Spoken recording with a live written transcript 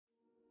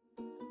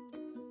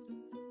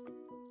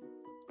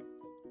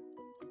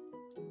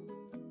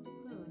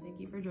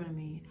for joining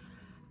me.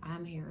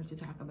 I'm here to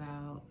talk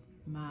about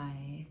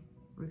my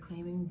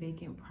Reclaiming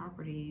Vacant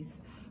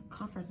Properties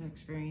conference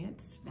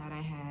experience that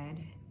I had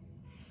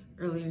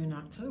earlier in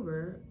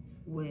October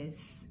with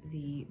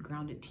the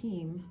Grounded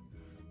team.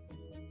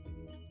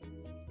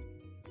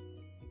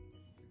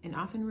 An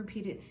often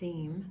repeated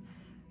theme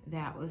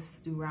that was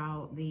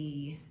throughout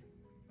the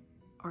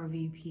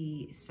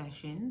RVP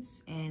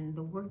sessions and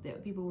the work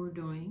that people were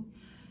doing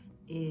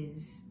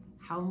is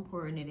how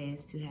important it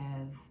is to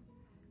have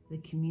the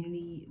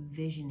community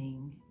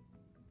visioning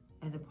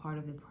as a part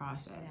of the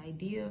process. The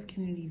idea of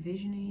community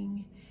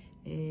visioning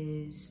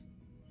is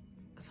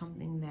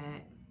something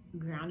that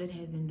Grounded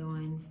has been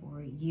doing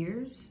for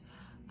years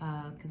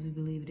because we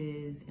believe it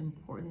is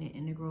important and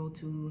integral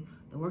to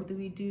the work that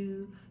we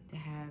do to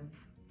have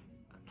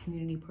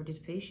community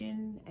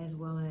participation as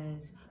well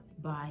as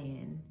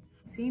buy-in.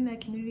 Seeing that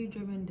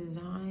community-driven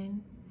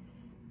design,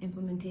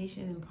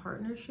 implementation, and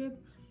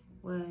partnership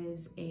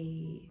was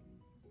a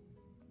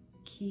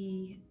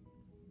key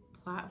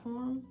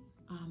platform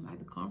at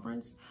the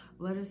conference.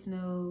 Let us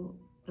know,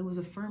 it was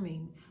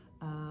affirming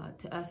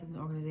to us as an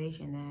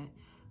organization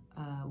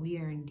that we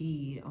are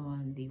indeed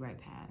on the right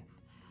path,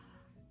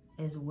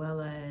 as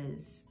well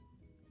as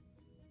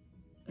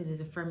it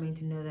is affirming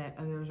to know that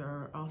others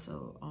are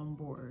also on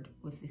board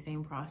with the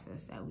same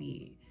process that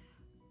we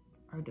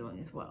are doing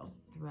as well.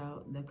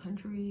 Throughout the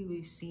country,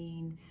 we've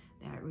seen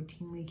that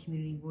routinely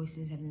community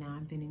voices have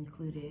not been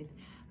included,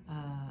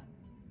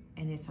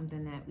 and it's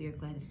something that we are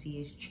glad to see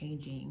is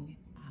changing.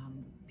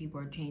 People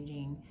are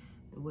changing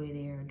the way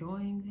they are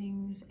doing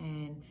things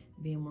and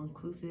being more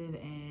inclusive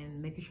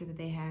and making sure that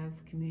they have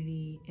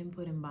community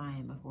input and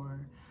buy-in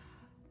before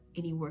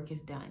any work is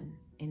done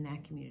in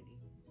that community.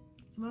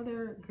 Some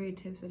other great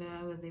tips that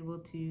I was able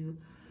to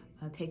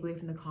take away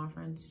from the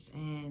conference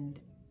and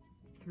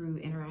through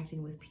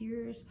interacting with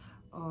peers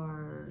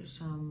are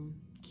some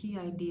key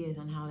ideas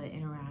on how to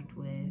interact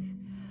with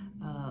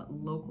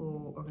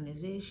local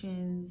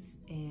organizations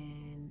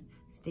and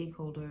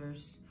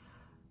stakeholders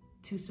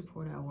to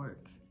support our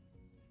work.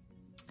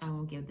 I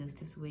won't give those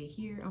tips away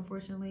here,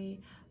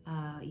 unfortunately.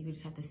 You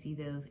just have to see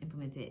those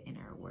implemented in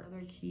our work.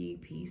 Another key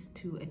piece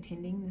to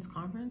attending this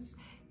conference,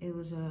 it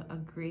was a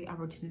great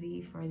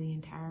opportunity for the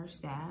entire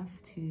staff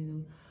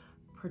to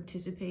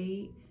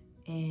participate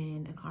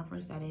in a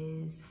conference that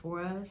is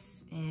for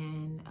us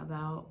and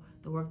about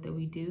the work that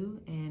we do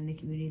and the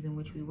communities in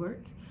which we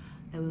work.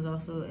 It was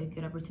also a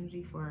good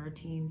opportunity for our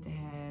team to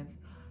have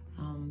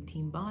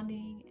team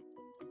bonding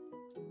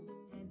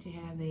and to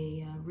have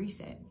a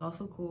reset.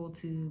 Also cool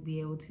to be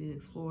able to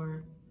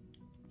explore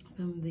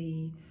some of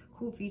the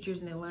cool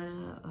features in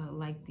Atlanta,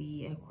 like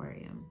the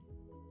aquarium.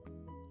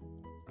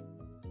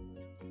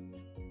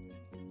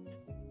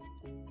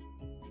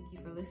 Thank you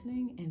for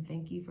listening, and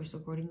thank you for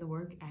supporting the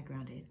work at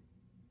Grounded.